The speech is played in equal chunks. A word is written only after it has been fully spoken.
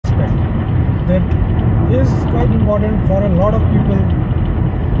that is quite important for a lot of people,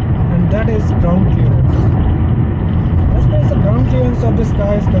 and that is ground clearance. As far as the ground clearance of this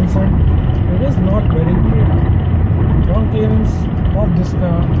car is concerned, it is not very great. Ground clearance of this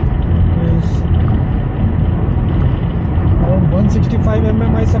car is around 165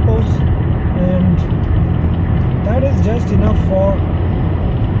 mm, I suppose, and that is just enough for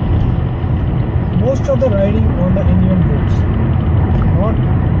most of the riding on the Indian roads. Not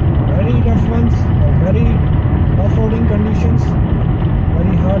very rough ones or very off-roading conditions,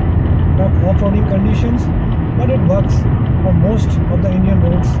 very hard tough off-roading conditions, but it works for most of the Indian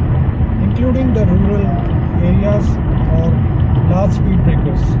roads, including the rural areas or large speed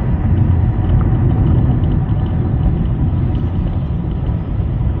breakers.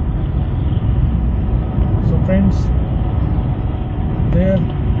 So friends,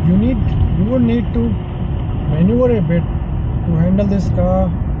 you would need to maneuver a bit to handle this car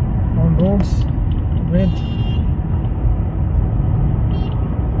on roads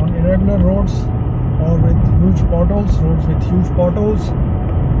on irregular roads or with huge potholes,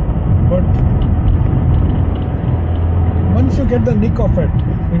 but once you get the nick of it,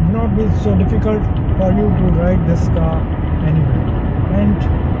 it will not be so difficult for you to ride this car anywhere. And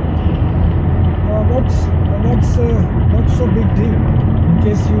what's so big deal? In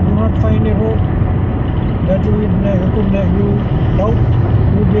case you do not find a road that you doubt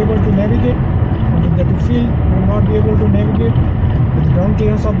you would be able to navigate, or that you feel you will not be able to navigate with the ground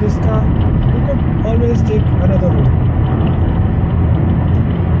clearance of this car, you could always take another road.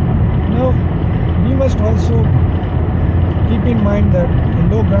 Now, we must also keep in mind that a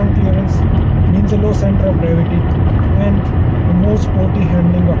low ground clearance means a low center of gravity and a more sporty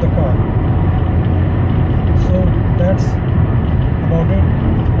handling of the car. So that's about it.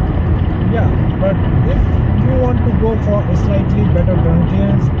 Yeah, but if you want to go for a slightly better ground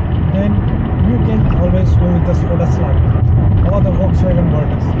clearance, then you can always go with the Skoda Slavia or the Volkswagen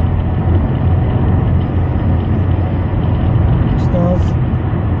Virtus. These cars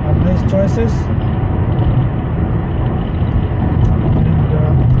are nice choices,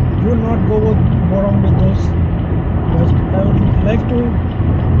 and you will not go wrong with those. But I would like to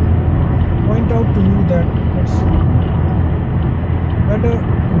point out to you that it's better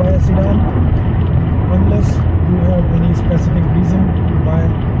to buy a sedan unless you have any specific reason to buy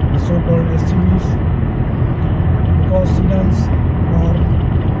the so-called SUVs, because sedans are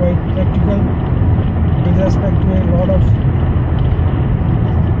quite practical with respect to a lot of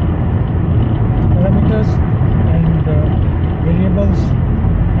parameters and variables,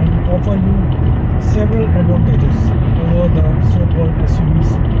 and offer you several advantages over the so-called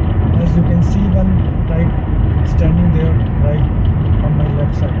SUVs. As you can see one right standing there right on my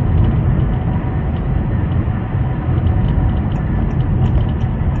left side.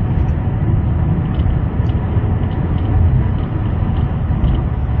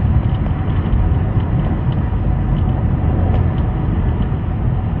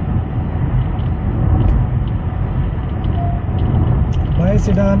 Buy a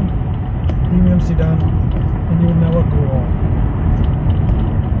sedan, premium sedan, and you will never go wrong.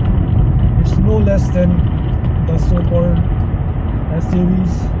 It's no less than the so-called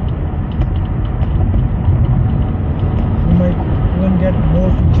SUVs. You might even get more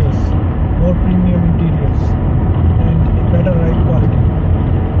features, more premium interiors, and a better ride quality,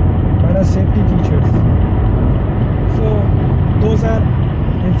 better safety features. So those are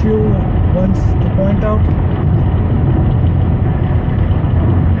a few ones to point out.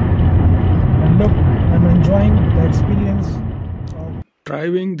 And look, I'm enjoying the experience of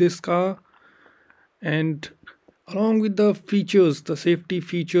driving this car, and along with the features, the safety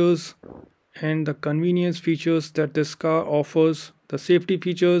features and the convenience features that this car offers, the safety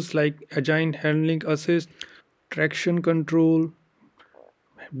features like agile handling assist, traction control,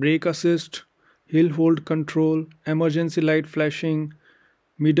 brake assist, hill hold control, emergency light flashing,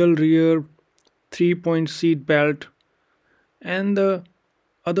 middle rear 3-point seat belt, and the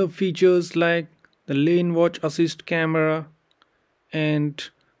other features like the lane watch assist camera and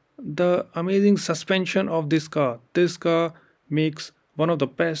the amazing suspension of this car. This car makes one of the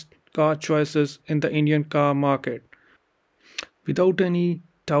best car choices in the Indian car market. Without any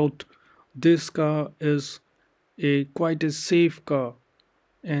doubt, this car is quite a safe car,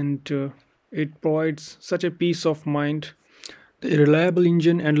 and it provides such a peace of mind. The reliable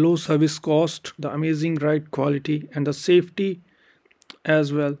engine and low service cost, the amazing ride quality, and the safety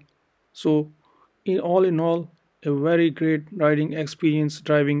as well. So in all, a very great riding experience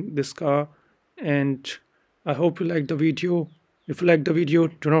driving this car, and I hope you like the video. If you like the video,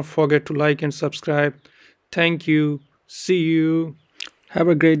 do not forget to like and subscribe. Thank you. See you. Have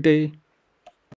a great day.